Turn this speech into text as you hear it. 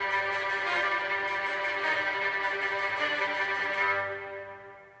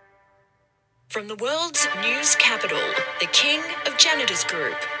From the world's news capital, the Kingofjanitors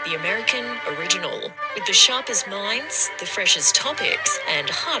Group, the American original. With the sharpest minds, the freshest topics, and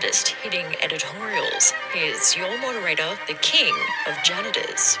hardest hitting editorials, here's your moderator, the King of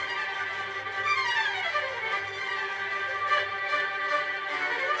Janitors.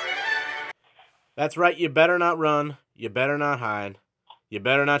 That's right, you better not run, you better not hide, you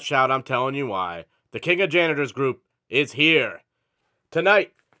better not shout, I'm telling you why. The Kingofjanitors Group is here.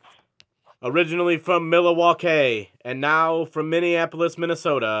 Tonight, originally from Milwaukee, and now from Minneapolis,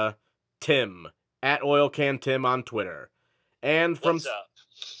 Minnesota, Tim, at OilCanTim on Twitter. And from... What's up?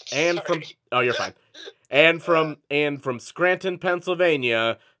 Oh, you're fine. And from Scranton,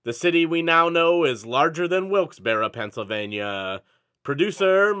 Pennsylvania, the city we now know is larger than Wilkes-Barre, Pennsylvania,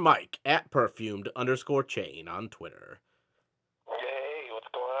 producer Mike at perfumed_chain on Twitter. Hey, what's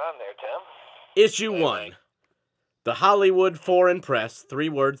going on there, Tim? Issue 1. The Hollywood Foreign Press, 3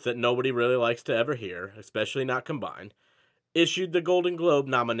 words that nobody really likes to ever hear, especially not combined, issued the Golden Globe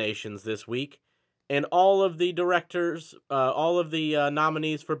nominations this week, and all of the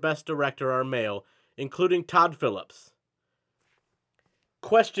nominees for Best Director are male, including Todd Phillips.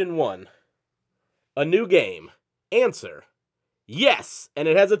 Question 1. A new game. Answer. Yes, and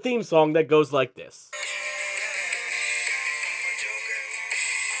it has a theme song that goes like this.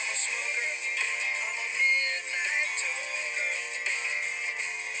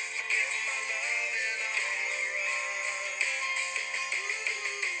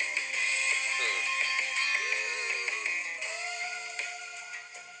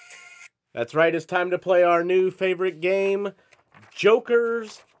 That's right, it's time to play our new favorite game,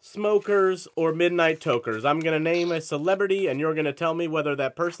 Jokers, Smokers, or Midnight Tokers. I'm going to name a celebrity, and you're going to tell me whether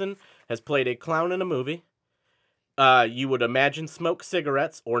that person has played a clown in a movie. You would imagine smoke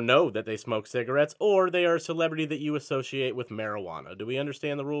cigarettes, or know that they smoke cigarettes, or they are a celebrity that you associate with marijuana. Do we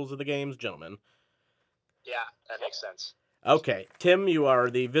understand the rules of the games, gentlemen? Yeah, that makes sense. Okay, Tim, you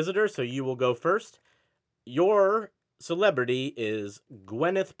are the visitor, so you will go first. Your celebrity is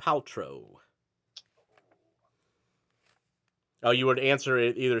Gwyneth Paltrow. Oh, you would answer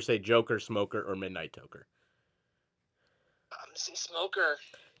it, either say Joker, Smoker, or Midnight Toker. I'm going to say smoker.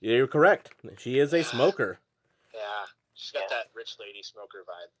 Yeah, you're correct. She is a smoker. Yeah, she's got that rich lady smoker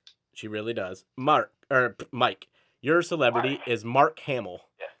vibe. She really does. Mike, your celebrity is Mark Hamill.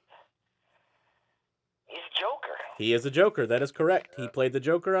 Yeah. He's Joker. He is a Joker, that is correct. He played the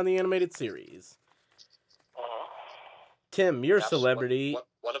Joker on the animated series. Uh-huh. Tim, your celebrity...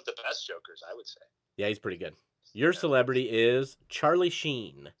 One of the best Jokers, I would say. Yeah, he's pretty good. Your celebrity is Charlie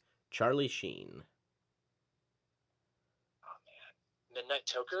Sheen. Charlie Sheen. Oh, man. Midnight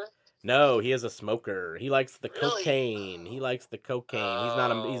Toker? No, he is a smoker. He likes the Really? cocaine. He likes the cocaine.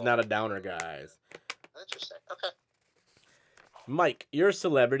 He's not a downer, guys. Interesting. Okay. Mike, your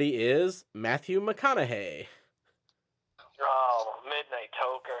celebrity is Matthew McConaughey. Oh, Midnight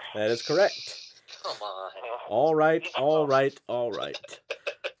Toker. That is correct. Come on. All right.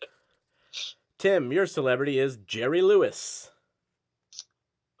 Tim, your celebrity is Jerry Lewis.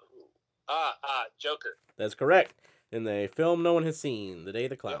 Joker. That's correct. In the film no one has seen, The Day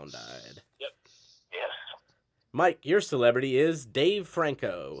the Clown Died. Yep. Yes. Mike, your celebrity is Dave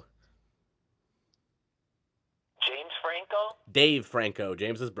Franco. James Franco? Dave Franco,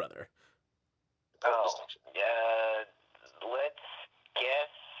 James's brother. Oh, yeah. Let's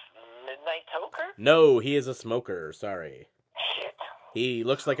guess Midnight Toker? No, he is a smoker. Sorry. Shit. He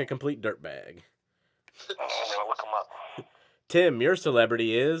looks like a complete dirtbag. I'm gonna look him up. Tim, your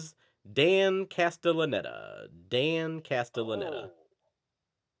celebrity is Dan Castellaneta. Dan Castellaneta.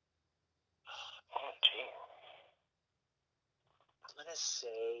 Oh, gee. I'm going to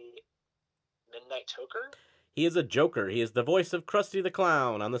say Midnight Toker? He is a Joker. He is the voice of Krusty the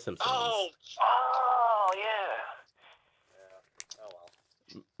Clown on The Simpsons. Oh, yeah. Oh,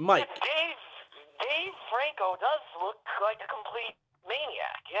 well. Mike. Dave Franco does look like a complete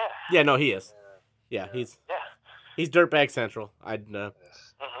maniac, yeah. Yeah, no, he is. Yeah, he's Dirtbag Central. And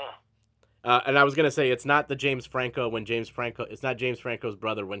I was gonna say it's not James Franco's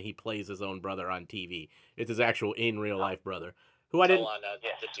brother when he plays his own brother on TV. It's his actual in real life brother, who I didn't.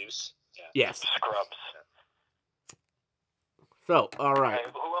 The Deuce. Yeah. Yes. Scrubs. So, all right.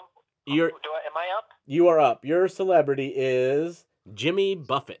 Am I up? You are up. Your celebrity is Jimmy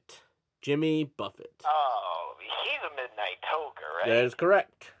Buffett. Jimmy Buffett. Oh, he's a Midnight Toker, right? That is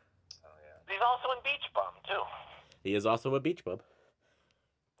correct. Oh, yeah. He's also in Beach Bum, too. He is also a beach bum.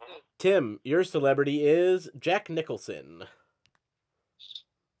 Tim, your celebrity is Jack Nicholson.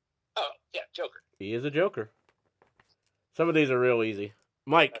 Oh, yeah, Joker. He is a Joker. Some of these are real easy.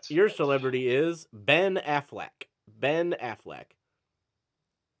 Mike, your celebrity is Ben Affleck. Ben Affleck.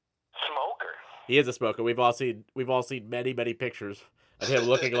 Smoker. He is a smoker. We've all seen many pictures of him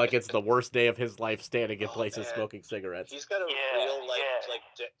looking like it's the worst day of his life, standing in places man. smoking cigarettes. He's got a real like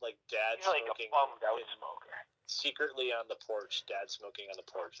dad He's like smoking. a bummed out smoker. Secretly on the porch, dad smoking on the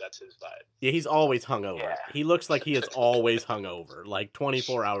porch. That's his vibe. Yeah, he's always hungover. Yeah. He looks like he is always hungover, like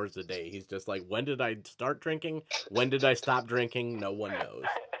 24 hours a day. He's just like, when did I start drinking? When did I stop drinking? No one knows.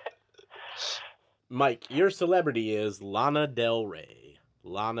 Mike, your celebrity is Lana Del Rey.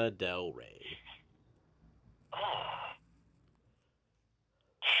 Lana Del Rey.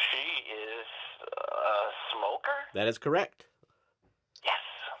 She is a smoker? That is correct. Yes.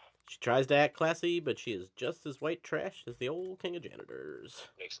 She tries to act classy, but she is just as white trash as the old king of janitors.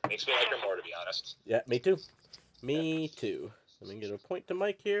 Makes me like her more, to be honest. Yeah, me too. Me too. Let me get a point to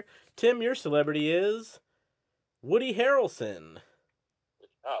Mike here. Tim, your celebrity is Woody Harrelson.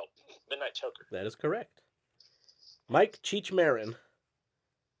 Oh, Midnight Toker. That is correct. Mike Cheech Marin.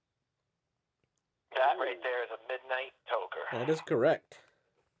 That right there is a midnight toker. That is correct.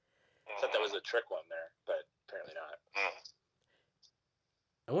 I thought that was a trick one there, but apparently not.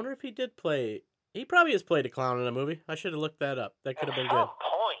 I wonder if he did play... He probably has played a clown in a movie. I should have looked that up. That could have been At good. some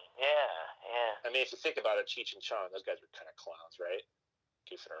point, yeah. I mean, if you think about it, Cheech and Chong, those guys were kind of clowns, right?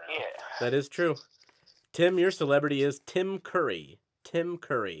 Goofing around. Yeah. That is true. Tim, your celebrity is Tim Curry. Tim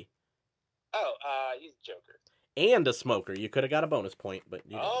Curry. Oh, he's Joker. And a smoker. You could have got a bonus point, but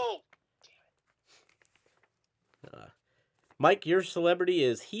you didn't. Oh, Mike, your celebrity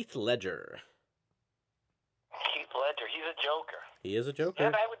is Heath Ledger. Keith Ledger, he's a joker. He is a joker.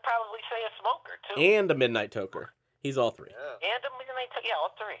 And I would probably say a smoker, too. And a midnight toker. He's all three. yeah. And a midnight toker. Yeah,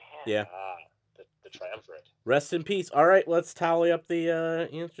 all three. Yeah. The triumvirate. Rest in peace. All right, let's tally up the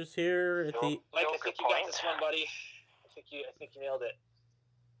answers here. At the Mike, I Joker think you got point. this one, buddy. I think you nailed it.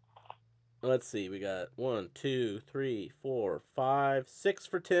 Let's see. We got 1, 2, 3, 4, 5, 6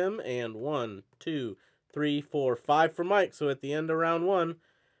 for Tim, and 1, 2, 3, 4, 5 for Mike. So at the end of round 1,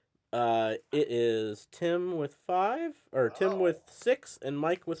 it is Tim with 5, or Tim with 6, and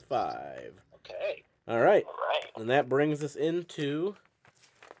Mike with 5. Okay. All right. All right. And that brings us into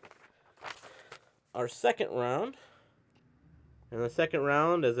our second round. And the second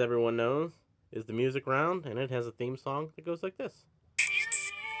round, as everyone knows, is the music round, and it has a theme song that goes like this.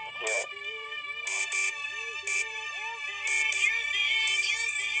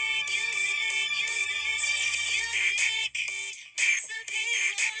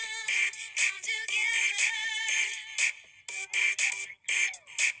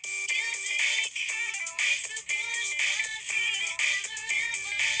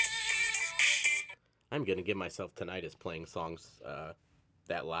 I'm going to give myself tinnitus playing songs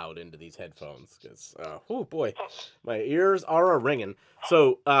that loud into these headphones because, oh boy, my ears are a-ringing.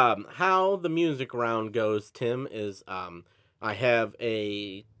 So how the music round goes, Tim, is I have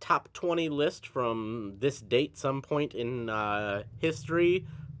a top 20 list from this date, some point in history,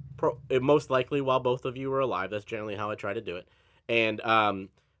 most likely while both of you were alive. That's generally how I try to do it. And I'm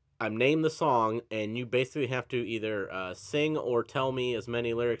named the song, and you basically have to either sing or tell me as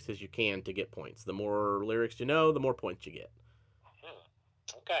many lyrics as you can to get points. The more lyrics you know, the more points you get.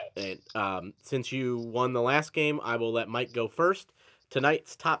 Okay. And since you won the last game, I will let Mike go first.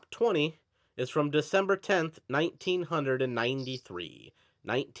 Tonight's top 20 is from December 10th, 1993.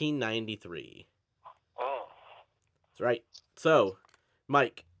 1993. That's right. So,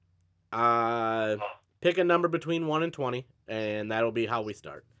 Mike, pick a number between 1 and 20, and that'll be how we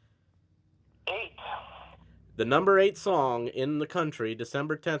start. 8. The number 8 song in the country,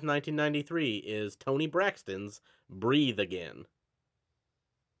 December 10th, 1993, is Tony Braxton's Breathe Again.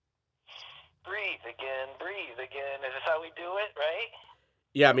 Breathe again, breathe again. Is this how we do it, right?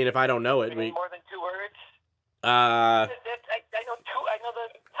 Yeah, I mean, if I don't know it, We need more than 2 words? uh, I know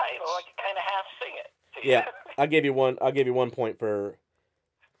the title. I can kind of half sing it. yeah, I'll give you one point for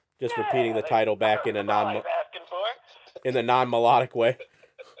just repeating the title back in a that's all I'm asking for. in the non-melodic way.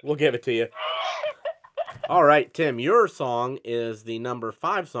 We'll give it to you. All right, Tim, your song is the number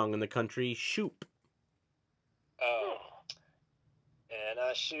 5 song in the country, Shoop. Oh. And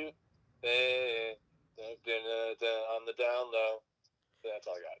I shoot on the down low. That's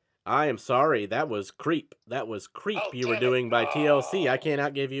all I got. I am sorry, that was Creep. That was Creep Oh, you were damn it. doing by TLC. Oh. I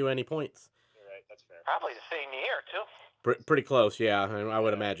cannot give you any points. You're right. That's fair. Probably the same year, too. Pretty close, yeah, I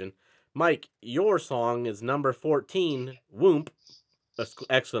would imagine. Mike, your song is number 14, Whoomp,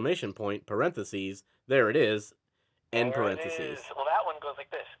 exclamation point, parentheses, there it is, end There it parentheses. is. Well, that one goes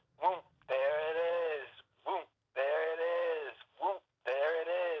like this. Whoop, there it is. Whoop, there it is. Whoop, there it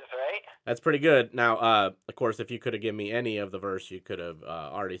is, right? That's pretty good. Now, of course, if you could have given me any of the verse, you could have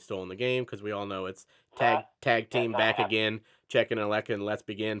already stolen the game because we all know it's tag team not back happening. again. Check and elect and let's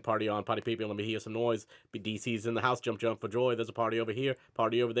begin. Party on, party people. Let me hear some noise. DC's in the house. Jump, jump for joy. There's a party over here.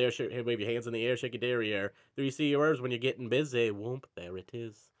 Party over there. Wave your hands in the air. Shake your derriere. Do you see your words when you're getting busy? Whoop. There it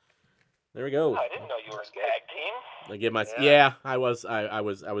is. There we go. I didn't know you were in tag team. I give my Yeah. I was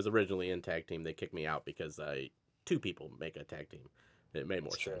originally in tag team. They kicked me out because two people make a tag team. It made more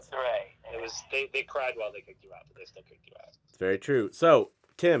It's true. sense. Right. It was they cried while they kicked you out, but they still kicked you out. It's very true. So,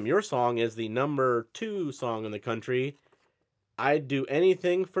 Tim, your song is the number 2 song in the country. I'd do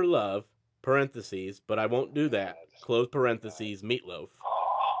anything for love, parentheses, but I won't do that. Close parentheses, meatloaf.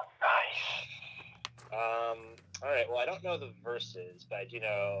 Oh, nice. All right. Well, I don't know the verses, but I do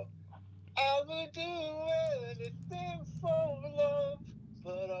know. I would do anything for love,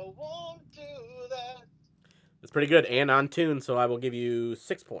 but I won't do that. That's pretty good and on tune, so I will give you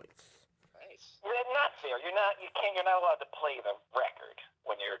 6 points. Nice. Not fair. You're not allowed to play the record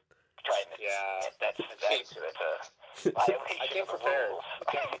when you're trying to. Yeah. That's a violation I came of the prepared. rules.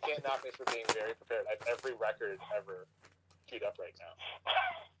 You can't knock me for being very prepared. I have every record ever queued up right now.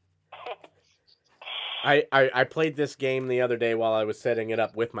 I played this game the other day while I was setting it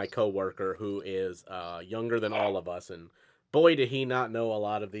up with my coworker who is younger than all of us, and boy did he not know a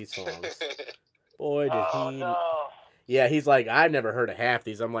lot of these songs. Boy did he. No. Yeah, he's like, I've never heard of half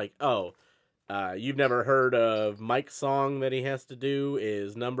these. I'm like, oh, you've never heard of Mike's song that he has to do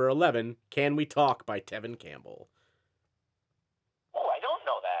is number 11, Can We Talk by Tevin Campbell. Oh, I don't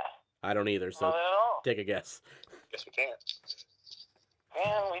know that. I don't either, so Not at all. take a guess. Guess we can't.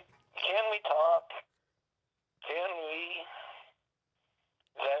 Can we talk? Can we?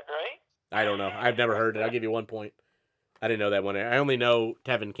 Is that right? I don't know. I've never heard it. I'll give you 1 point. I didn't know that one. I only know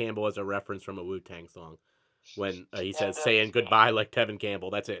Tevin Campbell as a reference from a Wu-Tang song. When he says saying goodbye like Tevin Campbell.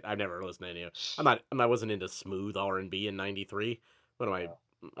 That's it. I've never listened to any of it. I wasn't into smooth R&B in 93. What am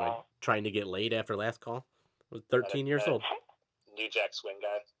I trying to get laid after last call? I was 13 years old. New Jack Swing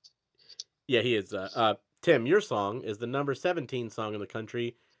guy. Yeah, he is. Tim, your song is the number 17 song in the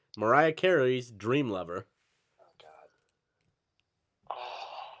country, Mariah Carey's Dream Lover. Oh, God.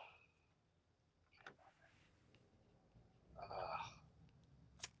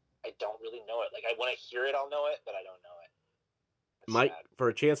 I don't really know it. Like, when I hear it, I'll know it, but I don't know it. It's Mike, sad. for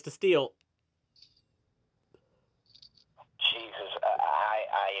a chance to steal. Jesus,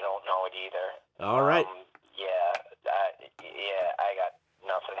 I don't know it either. All right. I got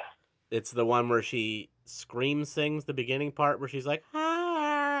nothing. It's the one where she sings the beginning part where she's like,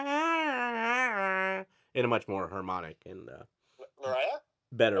 in a much more harmonic and Mariah?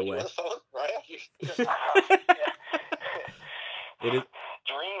 better Are you way. on the phone? Mariah? It is.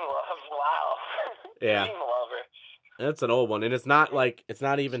 Dream Love, wow. Yeah. Dream Lover. That's an old one, and it's not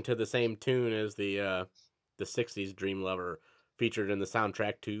even to the same tune as the 60s Dream Lover featured in the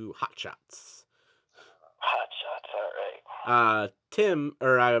soundtrack to Hot Shots. Hot Shots, all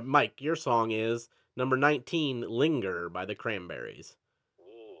right. Mike, your song is number 19, Linger by the Cranberries.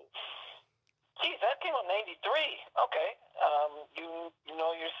 Ooh. Geez, that came out in 93. Okay. You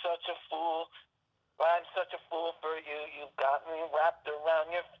know you're such a fool. I'm such a fool for you. You've got me wrapped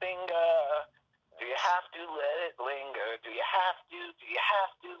around your finger. Do you have to let it linger? Do you have to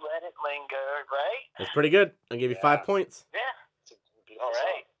let it linger, right? That's pretty good. I'll give you 5 points. Yeah. It's a beautiful All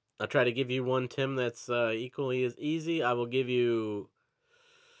right. I'll try to give you one, Tim, that's equally as easy. I will give you...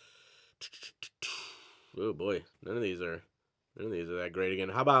 Oh, boy. None of these are that great again.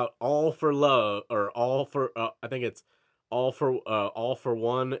 How about All for Love, or All for... I think it's All for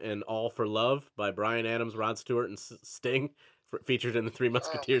One and All for Love by Bryan Adams, Rod Stewart, and Sting, featured in the Three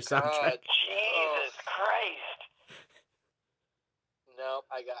Musketeers soundtrack. Jesus Christ. No,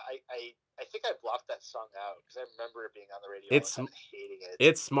 I think I blocked that song out because I remember it being on the radio It's and hating it.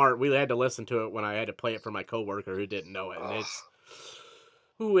 It's smart. We had to listen to it when I had to play it for my coworker who didn't know it, and it's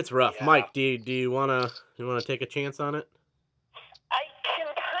rough. Yeah. Mike, do you wanna take a chance on it? I can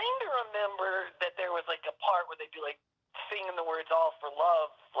kind of remember that there was like a part where they'd be like singing the words "all for love"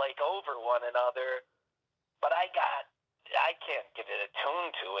 like over one another, but I can't get a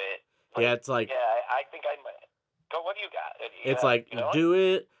tune to it. Like, Yeah, it's like I think I might. Go. What do you got? it's like do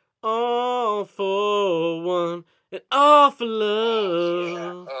it all for one and all for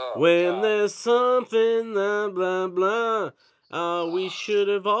love. When there's something blah blah blah. We should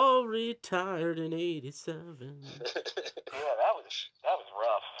have all retired in '87. Yeah, that was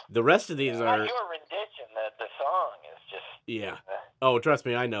rough. The rest of these are your rendition. The song is just. Yeah. Oh, trust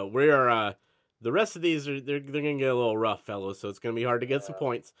me, I know. We are. The rest of these they're gonna get a little rough, fellows. So it's gonna be hard to get some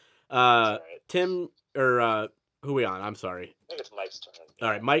points. Right. Tim or who we on? I'm sorry. I think it's Mike's turn. All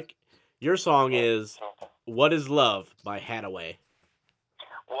right, Mike. Your song is "What Is Love" by Hadaway.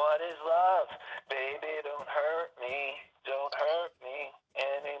 What is love? Baby, don't hurt me. Don't hurt me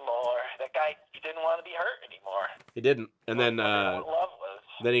anymore. That guy, he didn't want to be hurt anymore. He didn't, and then What love was.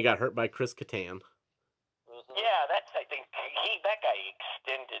 then he got hurt by Chris Kattan. Mm-hmm. Yeah, that's. I think that guy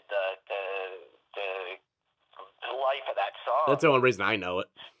extended the life of that song. That's the only reason I know it.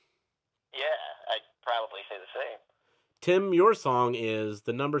 Yeah, I'd probably say the same. Tim, your song is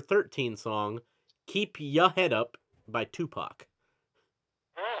the number 13 song, "Keep Ya Head Up" by Tupac.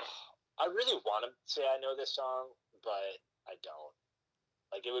 I really want to say I know this song, but I don't.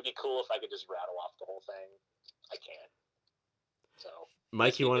 Like, it would be cool if I could just rattle off the whole thing. I can't. So,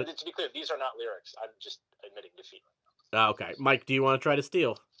 Mike, you want to be clear, these are not lyrics. I'm just admitting defeat. Okay, Mike, do you want to try to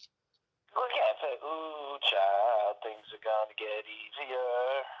steal? Well, yeah, it's like, ooh, child, things are gonna get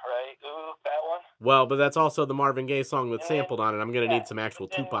easier, right? Ooh, that one. Well, but that's also the Marvin Gaye song that's sampled on it. I'm gonna need some actual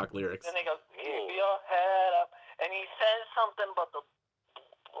then, Tupac lyrics. Then he goes, keep your head up, and he says something about the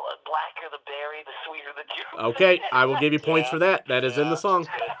blacker the berry, the sweeter the juice. Okay, I will give you points for that. That is in the song.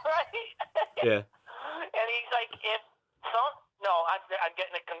 Right? Yeah. And he's like, I'm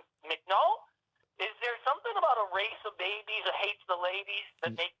getting it. No? Is there something about a race of babies that hates the ladies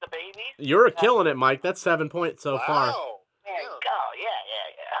that make the babies? You're killing it, Mike. That's 7 points so far. There you go. Yeah.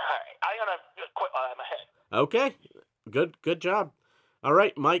 All right. I'm going to quit while I'm ahead. Okay. Good job. All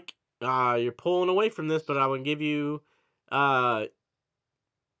right, Mike. You're pulling away from this, but I will give you the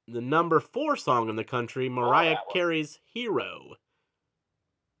number 4 song in the country, Mariah Carey's "Hero."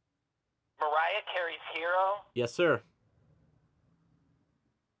 Mariah Carey's "Hero"? Yes, sir.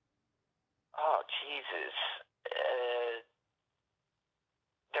 Oh, Jesus.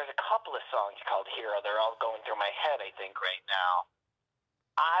 There's a couple of songs called "Hero." They're all going through my head, I think, right now.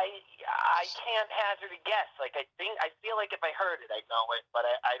 I can't hazard a guess. Like, I feel like if I heard it, I'd know it, but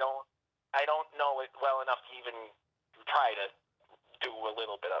I don't know it well enough to even try to do a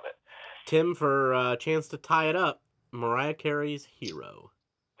little bit of it. Tim, for a chance to tie it up, Mariah Carey's "Hero."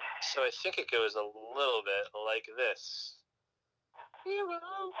 So I think it goes a little bit like this. Hero,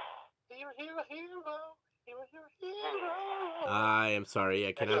 hero, hero, hero, hero, hero, hero. I am sorry,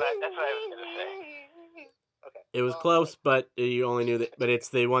 I cannot. That's what I was going to say. Okay. It was close, but you only knew that. But it's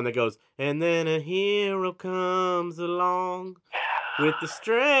the one that goes, "And then a hero comes along with the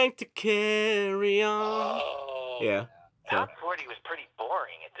strength to carry on." Oh, Yeah. So. Top 40 was pretty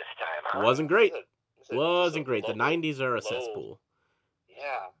boring at this time, huh? Wasn't great. It's a Wasn't great. The low, 90s are a low. cesspool.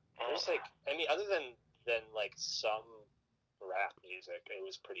 Yeah. There's other than like some rap music, it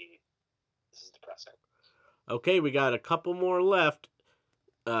was pretty. This is depressing. Okay, we got a couple more left.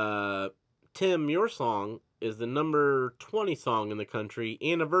 Tim, your song is the number 20 song in the country,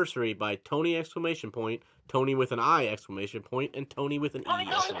 "Anniversary" by Tony ! Tony with an I! And Tony with an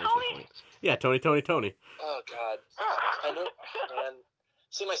E! Yeah, Tony. Oh God, I know, man.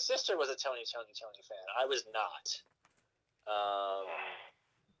 See, my sister was a Tony fan. I was not.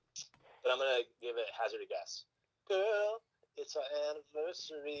 But I'm gonna give it hazard a guess. Girl, it's our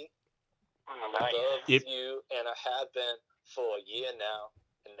anniversary. Nice. Love you, and I have been for a year now,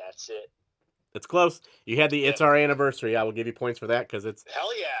 and that's it. It's close. You had the "It's Our Anniversary." I will give you points for that because it's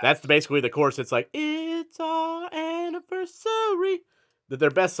hell yeah. That's basically the chorus. It's like, "It's our anniversary."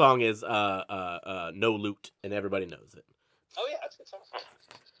 Their best song is "No Loot," and everybody knows it. Oh yeah, that's a good song.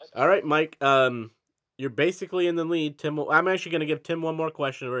 All right, Mike. You're basically in the lead. Tim, I'm actually going to give Tim one more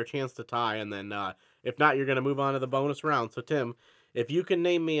question or a chance to tie, and then if not, you're going to move on to the bonus round. So, Tim, if you can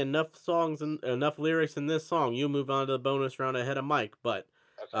name me enough songs and enough lyrics in this song, you move on to the bonus round ahead of Mike. But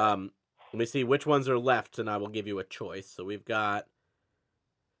let me see which ones are left, and I will give you a choice. So we've got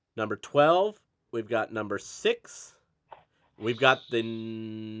number 12. We've got number 6. We've got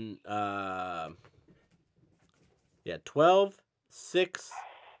the 12, 6,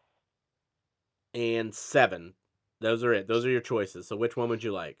 and 7. Those are it. Those are your choices. So which one would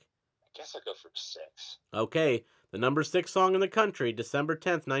you like? I guess I'll go for 6. Okay. The number 6 song in the country, December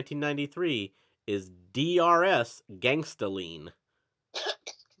 10th, 1993, is DRS "Gangsta Lean."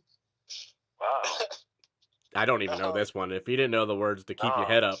 Wow. I don't even know this one. If you didn't know the words to "Keep Your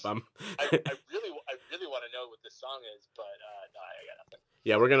Head Up," I really want to know what this song is, but no, I got nothing.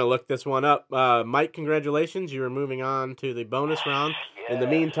 Yeah, we're gonna look this one up. Mike, congratulations! You are moving on to the bonus round. Yeah. In the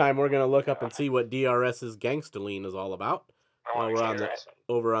meantime, we're gonna look up and see what DRS's "Gangsta Lean" is all about. While we're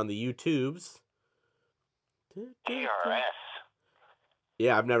over on the YouTubes. DRS.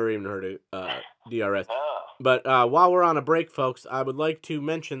 Yeah, I've never even heard of DRS. Oh. But while we're on a break, folks, I would like to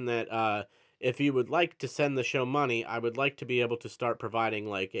mention that if you would like to send the show money, I would like to be able to start providing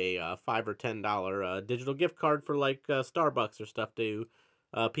like a $5 or $10 digital gift card for like Starbucks or stuff to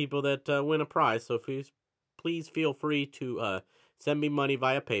people that win a prize. So please feel free to send me money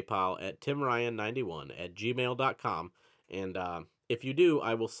via PayPal at timryan91@gmail.com. And if you do,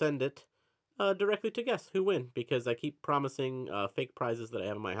 I will send it directly to guests who win, because I keep promising fake prizes that I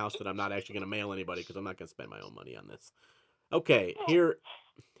have in my house that I'm not actually going to mail anybody, because I'm not going to spend my own money on this. Okay, here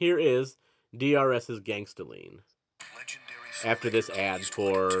is DRS's Gangsta-Lean. After this ad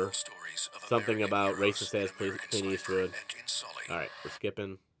for something about racist ass Clint Eastwood. Alright, we're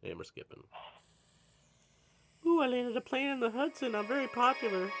skipping, and we're skipping. Ooh, I landed a plane in the Hudson. I'm very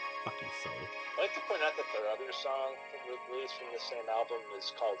popular. Fuck you, Sully. I'd like to point out that their other song released from the same album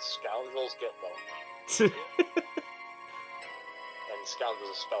is called Scoundrels Get Lonely. And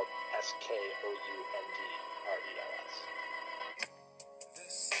Scoundrels is spelled Skoundrels.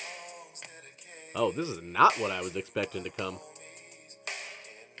 Oh, this is not what I was expecting to come.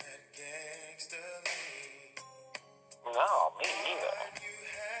 No, me neither.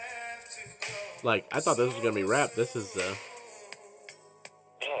 Like, I thought this was gonna be rap. This is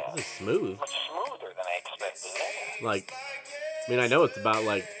Yeah. this is smooth. Much smoother than I expected. Yeah. Like, I mean, I know it's about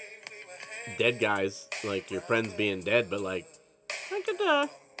like dead guys, like your friends being dead, but like, I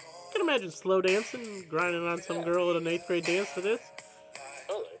could imagine slow dancing, grinding on some girl at an 8th grade dance to this.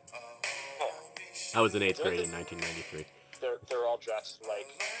 Totally. I was in 8th grade in 1993. They're all dressed like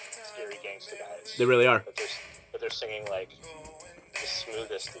scary gangster guys. They really are. But they're singing like the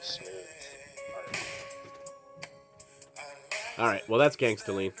smoothest of smooth. All right, well that's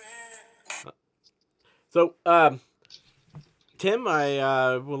Gangsta-Lean. So, Tim,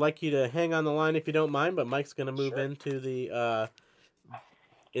 I would like you to hang on the line if you don't mind, but Mike's going to move into the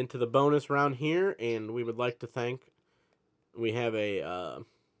bonus round here, and we would like to thank. We have a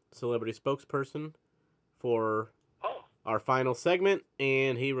celebrity spokesperson for our final segment,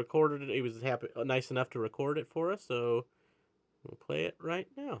 and he recorded it. He was nice enough to record it for us, so we'll play it right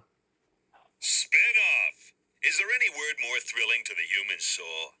now. Spin-off. Is there any word more thrilling to the human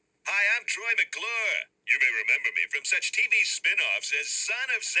soul? Hi, I'm Troy McClure. You may remember me from such TV spin-offs as Son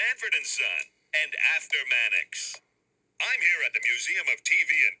of Sanford and Son and After Mannix. I'm here at the Museum of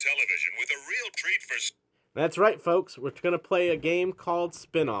TV and Television with a real treat for... That's right, folks. We're going to play a game called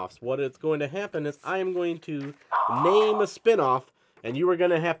Spin-Offs. What is going to happen is I am going to name a spin-off, and you are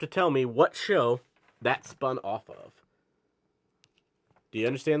going to have to tell me what show that spun off of. Do you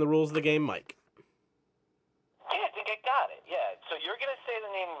understand the rules of the game, Mike? Yeah, I think I got it. Yeah, so you're going to say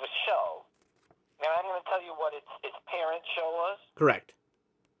the name of a show, and I'm going to tell you what its parent show was? Correct.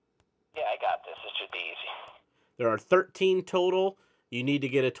 Yeah, I got this. This should be easy. There are 13 total. You need to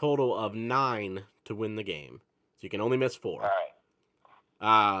get a total of 9 to win the game. So you can only miss 4. All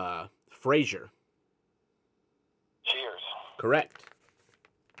right. Frasier. Cheers. Correct.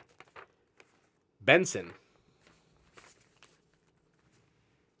 Benson.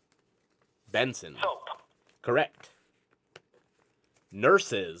 Soap. Correct.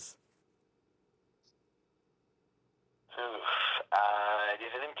 Nurses. Is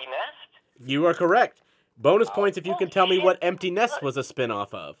it Empty Nest? You are correct. Bonus points if you can tell me what Empty Nest was a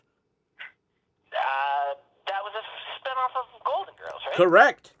spin-off of. That was a spinoff of Golden Girls, right?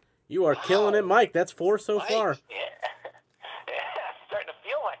 Correct. You are killing it, Mike. That's 4 so far. Yeah. I'm starting to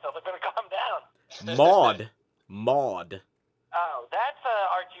feel myself. I better calm down. Maud. Oh, that's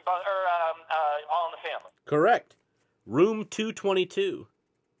Archie Bunker, All in the Family. Correct. Room 222.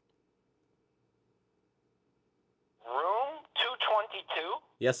 Room 222?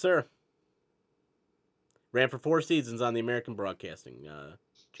 Yes, sir. Ran for 4 seasons on the American Broadcasting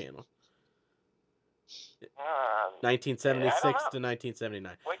Channel. 1976 to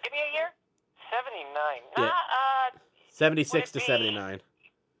 1979. Wait, give me a year? 79. Yeah. 76 to be... 79.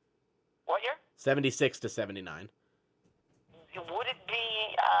 What year? 76 to 79. Would it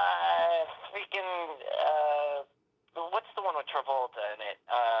be, what's the one with Travolta in it?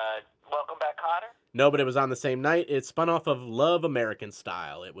 Welcome Back, Kotter? No, but it was on the same night. It spun off of Love American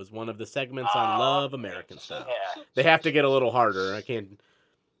Style. It was one of the segments on Love American Style. Yeah. They have to get a little harder. I can't...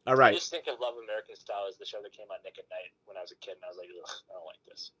 All right. I just think of Love American Style as the show that came on Nick at Night when I was a kid, and I was like, ugh, I don't like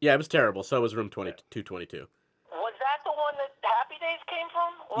this. Yeah, it was terrible. So was Room 222. Was that the one that Happy Days came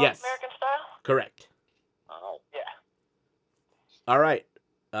from? Love Yes. American Style? Correct. Oh. Yeah. All right.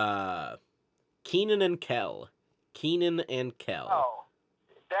 Keenan and Kel. Keenan and Kel. Oh,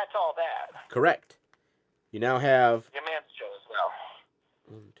 that's all that. Correct. You now have... Your man's show as well.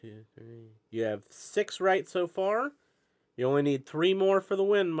 1, 2, 3. You have 6 right so far. You only need 3 more for the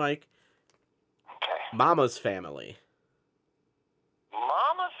win, Mike. Okay. Mama's Family.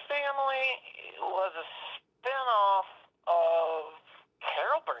 Mama's Family was a spin-off of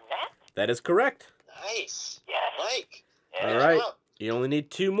Carol Burnett? That is correct. Nice. Yes. Mike. Yeah. All right. You only need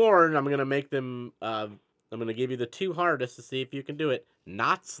 2 more, and I'm gonna make them. I'm gonna give you the 2 hardest to see if you can do it.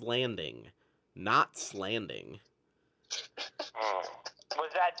 Knots Landing. Knots Landing.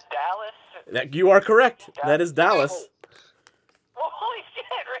 Was that Dallas? That you are correct. That is Dallas. Oh, holy shit!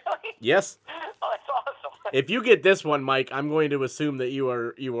 Really? Yes. Oh, that's awesome. If you get this one, Mike, I'm going to assume that you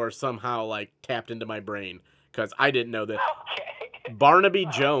are somehow like tapped into my brain because I didn't know that. Okay. Barnaby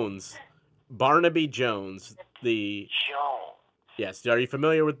Jones. Barnaby Jones. Jones. Yes. Are you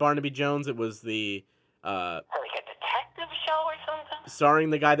familiar with Barnaby Jones? It was the Like a detective show or something? starring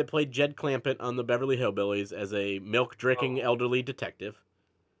the guy that played Jed Clampett on the Beverly Hillbillies as a milk-drinking elderly detective.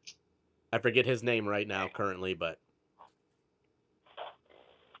 I forget his name right now currently, but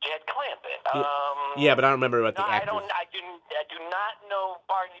Jed Clampett. yeah, but I don't remember what the no, actor. I do not know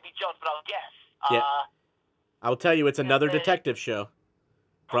Barnaby Jones, but I'll guess. Yeah. I'll tell you, it's another detective show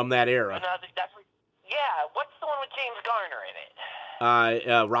from that era. Yeah, what's the one with James Garner in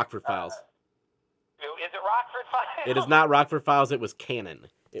it? Rockford Files. Is it Rockford Files? It is not Rockford Files. It was Canon.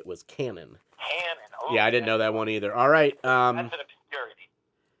 It was Canon. Canon. Oh, Yeah, I didn't know that one either. All right. That's an obscurity.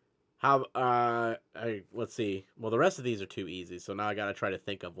 Let's see. Well, the rest of these are too easy, so now I got to try to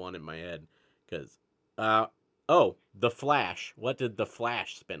think of one in my head. Because, The Flash. What did The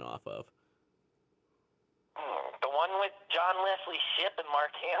Flash spin off of? The one with John Wesley Shipp and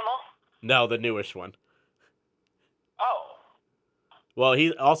Mark Hamill? No, the newest one. Oh. Well,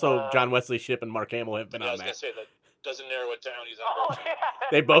 he also, John Wesley Shipp and Mark Hamill have been on that. I was going to say, that doesn't narrow it down. He's on Oh, yeah.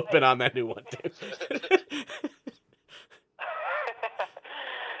 They've both been on that new one, too.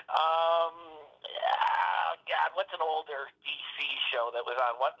 God, what's an older DC show that was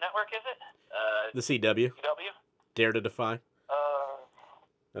on? What network is it? The CW. CW? Dare to Defy.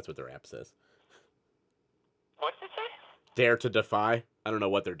 That's what their app says. What did it say? Dare to Defy. I don't know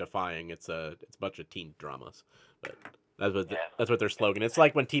what they're defying. It's a bunch of teen dramas, but that's what their slogan. It's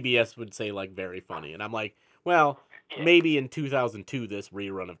like when TBS would say like very funny, and I'm like, well, maybe in 2002 this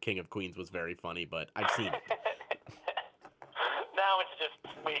rerun of King of Queens was very funny, but I've seen it. Now it's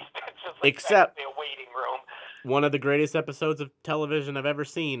just wasted. Except a waiting room. One of the greatest episodes of television I've ever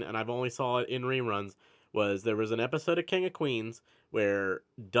seen, and I've only saw it in reruns, was there was an episode of King of Queens where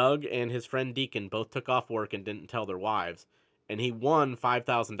Doug and his friend Deacon both took off work and didn't tell their wives, and he won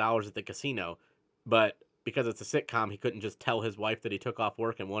 $5,000 at the casino, but because it's a sitcom, he couldn't just tell his wife that he took off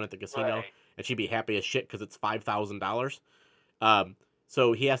work and won at the casino, and she'd be happy as shit because it's $5,000.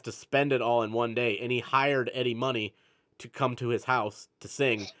 So he has to spend it all in one day, and he hired Eddie Money to come to his house to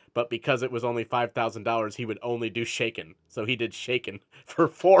sing, but because it was only $5,000, he would only do Shakin'. So he did Shakin' for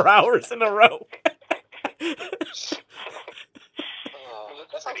 4 hours in a row.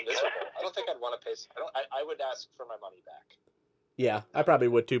 That sounds miserable. I don't think I'd want to pay. I would ask for my money back. Yeah, I probably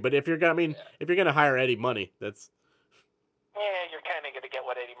would too. But if you're gonna hire Eddie Money, that's. Yeah, you're kind of gonna get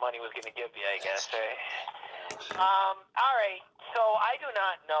what Eddie Money was gonna give you, I guess. All right. So I do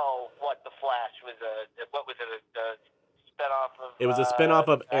not know what The Flash was. What was it? A spinoff of? It was a spinoff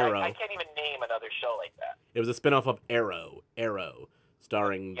of Arrow. I can't even name another show like that. It was a spinoff of Arrow,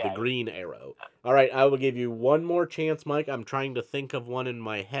 starring the Green Arrow. All right, I will give you one more chance, Mike. I'm trying to think of one in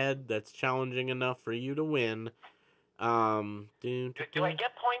my head that's challenging enough for you to win. Do I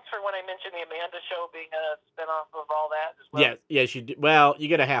get points for when I mentioned the Amanda Show being a spinoff of all that as well? Yes, you do. Well, you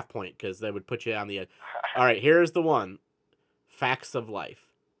get a half point because that would put you on the edge. All right, here's the one. Facts of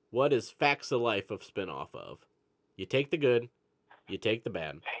Life. What is Facts of Life of spinoff of? You take the good, you take the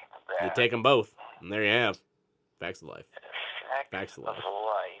bad. You take them both, and there you have Facts of Life. Facts of Life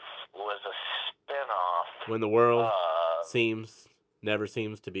was a spinoff. When the world never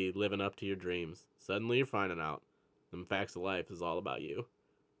seems to be living up to your dreams, suddenly you're finding out them Facts of Life is all about you.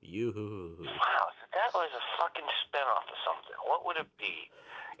 Wow, that was a fucking spinoff of something. What would it be?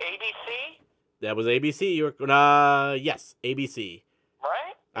 ABC? That was ABC. Yes, ABC.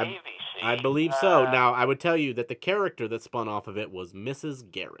 Right? ABC. I believe so. Now, I would tell you that the character that spun off of it was Mrs.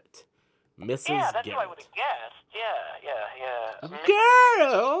 Garrett. Mrs. Yeah, that's Garrett. what I would have guessed. Yeah.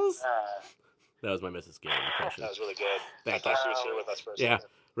 Girls! That was my Mrs. Garrett impression. That was really good. Thank I you. thought she was here with us for a Yeah. second.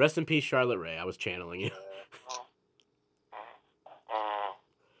 Rest in peace, Charlotte Ray. I was channeling you.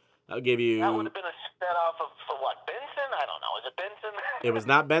 I'll give you... That would have been a spinoff of, for what, Benson? I don't know. Is it Benson? It was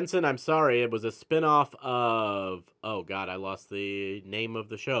not Benson. I'm sorry. It was a spinoff of... Oh, God, I lost the name of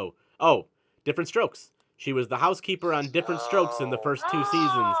the show. Oh, Different Strokes. She was the housekeeper on Different Strokes in the first 2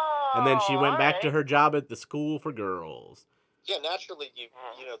 seasons. And then she went back to her job at the school for girls. Yeah, naturally, you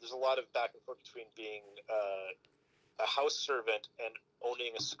know, there's a lot of back and forth between being a house servant and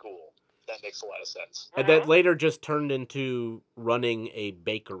owning a school. that makes a lot of sense. And that later just turned into running a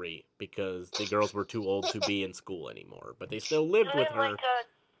bakery because the girls were too old to be in school anymore, but they still lived with her.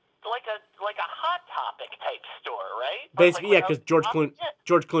 Like a Hot Topic type store, right? Basically, like yeah, because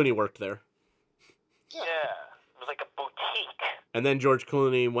George Clooney worked there. Yeah, it was like a boutique. And then George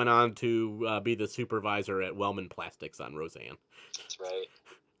Clooney went on to be the supervisor at Wellman Plastics on Roseanne. That's right.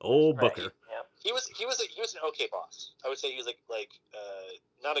 Old Booker. Yep. He was an okay boss. I would say he was like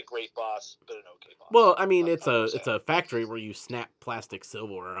not a great boss, but an okay boss. Well, I mean, it's a factory where you snap plastic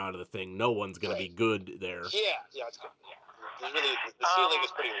silverware out of the thing. No one's gonna be good there. Yeah, it's good. Yeah, really, the ceiling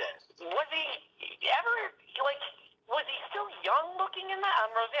is pretty low. Was he ever Was he still young looking in that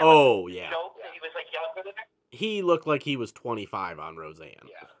on Roseanne? Oh yeah. He was like younger than her. He looked like he was 25 on Roseanne.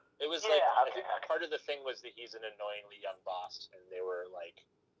 Yeah, it was like I think part of the thing was that he's an annoyingly young boss, and they were like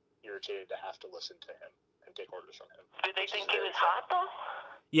irritated to have to listen to him and take orders from him. Did they think he was hot though?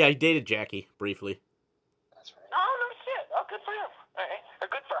 Yeah, he dated Jackie briefly. That's right. Oh no shit! Oh, good for him. All right, or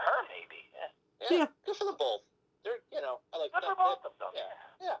good for her maybe. Yeah. Good for them both. They're I like good that. for both of them.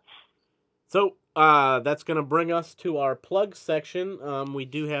 Yeah. So that's gonna bring us to our plug section. We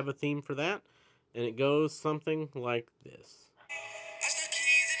do have a theme for that, and it goes something like this.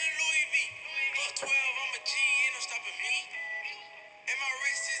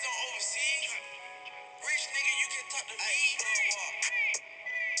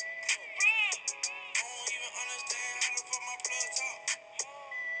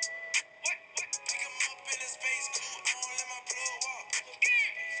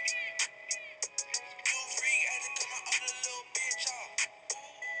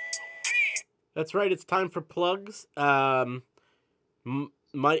 That's right. It's time for plugs. Tim,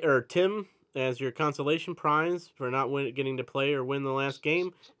 as your consolation prize for not getting to play or win the last game,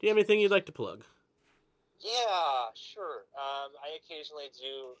 do you have anything you'd like to plug? Yeah, sure. I occasionally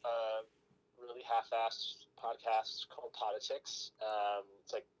do really half-assed podcasts called Politics.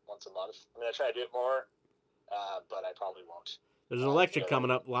 It's like once a month. I'm gonna try to do it more, but I probably won't. There's an election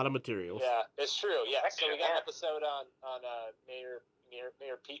coming up. A lot of materials. Yeah, it's true. Yeah, so we got an episode on Mayor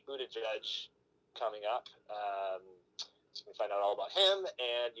Pete Buttigieg coming up. So you can find out all about him,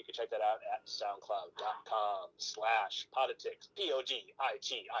 and you can check that out at soundcloud.com/politics,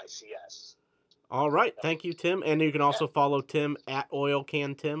 PODITICS. All right, thank you, Tim. And you can also follow Tim at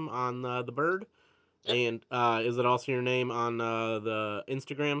OilCanTim on the Bird. Yep. And is it also your name on the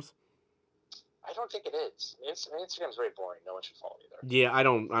Instagrams? I don't think it is. Instagram's very boring. No one should follow me there. Yeah, I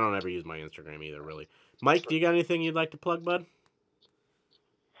don't ever use my Instagram either, really. Mike, do you got anything you'd like to plug, bud?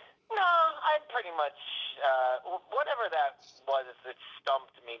 No, I pretty much whatever that was that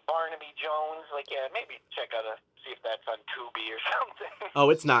stumped me. Barnaby Jones, maybe check out see if that's on Tubi or something. Oh,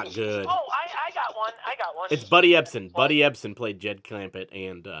 it's not good. Oh, I got one. It's Buddy Ebsen. Buddy Ebsen played Jed Clampett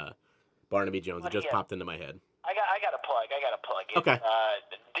and Barnaby Jones. It just popped into my head. I got a plug. It's, okay.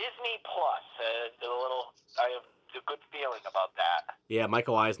 Disney Plus. I have a good feeling about that. Yeah,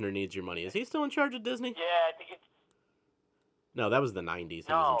 Michael Eisner needs your money. Is he still in charge of Disney? Yeah, I think it's. No, that was the 90s. He was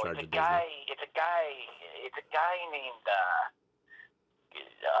in charge of Disney. It's a guy named.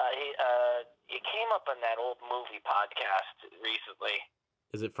 He came up on that old movie podcast recently.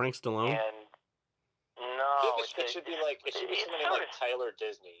 Is it Frank Stallone? And no, it should be something like Tyler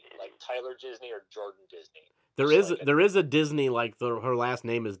Disney, like Tyler Disney or Jordan Disney. There is a Disney, like her last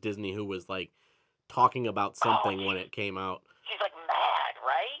name is Disney, who was like talking about something when it came out. She's like mad,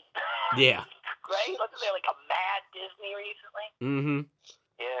 right? Yeah. Right? Wasn't there like a mad Disney recently? Mm-hmm.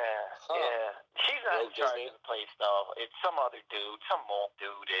 Yeah, yeah. She's not in charge of the place though. It's some other dude. Some old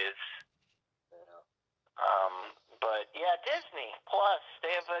dude is. But yeah, Disney Plus.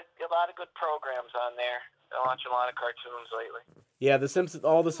 They have a lot of good programs on there. I'm watching a lot of cartoons lately. Yeah,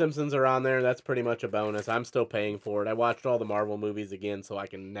 all the Simpsons are on there. That's pretty much a bonus. I'm still paying for it. I watched all the Marvel movies again, so I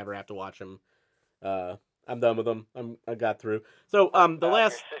can never have to watch them. I'm done with them. I got through. So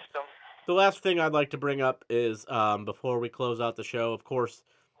the last thing I'd like to bring up is before we close out the show, of course,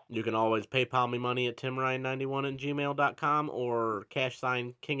 you can always PayPal me money at timryan91@gmail.com or #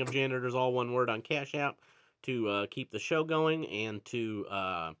 Kingofjanitors, all one word, on Cash App to keep the show going and to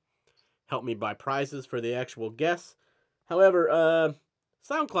help me buy prizes for the actual guests. However,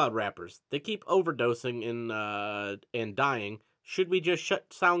 SoundCloud rappers, they keep overdosing and dying. Should we just shut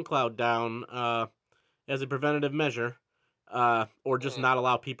SoundCloud down as a preventative measure, or just not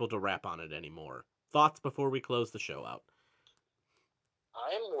allow people to rap on it anymore? Thoughts before we close the show out?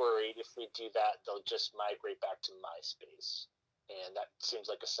 I'm worried if we do that, they'll just migrate back to MySpace, and that seems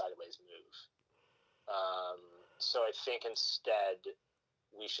like a sideways move. So I think instead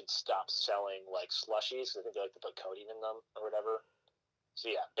we should stop selling like slushies. I think they like to put codeine in them or whatever. So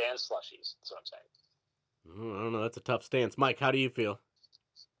yeah, ban slushies. That's what I'm saying. I don't know. That's a tough stance. Mike, how do you feel?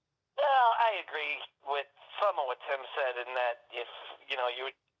 Well, I agree with some of what Tim said in that if,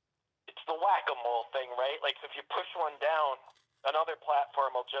 it's the whack-a-mole thing, right? Like, if you push one down, another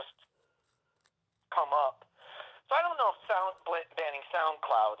platform will just come up. So I don't know if banning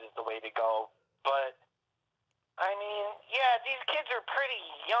SoundCloud is the way to go, but I mean, yeah, these kids are pretty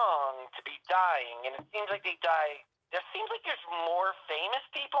young to be dying, and it seems like they die. There seems like there's more famous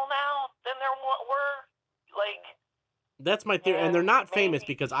people now than there were. Like, That's my theory, and they're not famous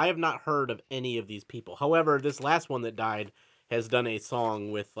maybe because I have not heard of any of these people. However, this last one that died has done a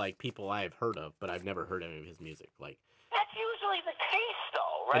song with like people I have heard of, but I've never heard any of his music. Like, that's usually the case,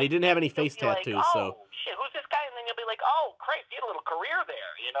 though, and he right? didn't have any You'll face be like, tattoos, so oh shit, who's this guy? And then you'll be like, oh Christ, he had a little career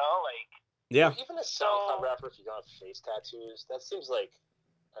there, like. yeah. Even a SoundCloud rapper, if you don't have face tattoos, that seems like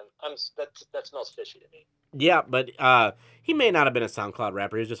that smells fishy to me. Yeah, but he may not have been a SoundCloud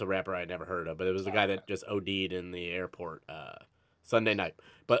rapper. He was just a rapper I'd never heard of. But it was the guy that just OD'd in the airport Sunday night.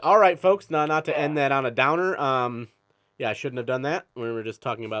 But all right, folks, not to end that on a downer. Yeah, I shouldn't have done that. We were just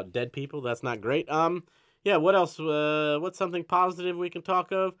talking about dead people. That's not great. Yeah, what else? What's something positive we can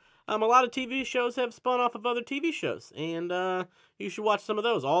talk of? A lot of TV shows have spun off of other TV shows, and you should watch some of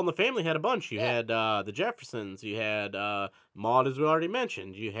those. All in the Family had a bunch. You had the Jeffersons. You had Maude, as we already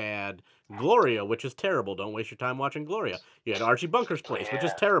mentioned. You had Gloria, which is terrible. Don't waste your time watching Gloria. You had Archie Bunker's Place, which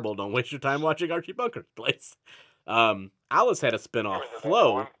is terrible. Don't waste your time watching Archie Bunker's Place. Alice had a spin-off,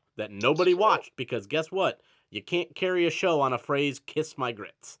 Flo, that nobody watched because guess what? You can't carry a show on a phrase "kiss my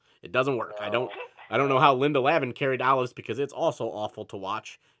grits." It doesn't work. I don't know how Linda Lavin carried Alice because it's also awful to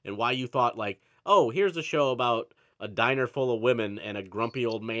watch, and why you thought like, oh, here's a show about a diner full of women and a grumpy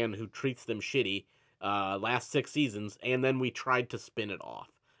old man who treats them shitty. Last 6 seasons, and then we tried to spin it off,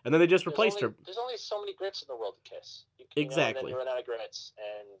 and then they just replaced her. There's only so many grits in the world to kiss. Exactly. And then you run out of grits,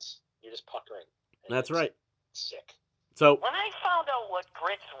 and you're just puckering. That's right. Sick. So when I found out what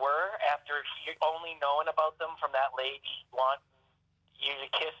grits were after only knowing about them from that lady wanting you to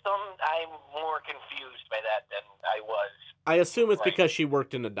kiss them, I'm more confused by that than I was. I assume it's because she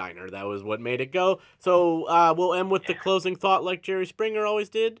worked in a diner. That was what made it go. So we'll end with the closing thought like Jerry Springer always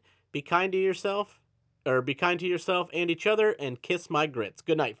did. Be kind to yourself, or be kind to yourself and each other, and kiss my grits.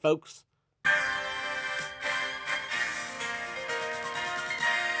 Good night, folks.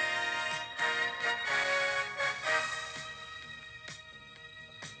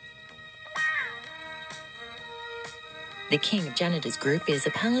 The King of Janitors Group is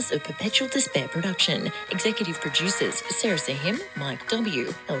a Palace of Perpetual Despair production. Executive producers Sarah Sahim, Mike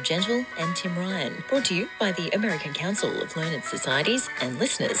W., El Gentle, and Tim Ryan. Brought to you by the American Council of Learned Societies and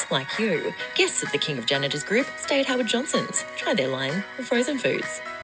listeners like you. Guests of the King of Janitors Group stay at Howard Johnson's. Try their line of frozen foods.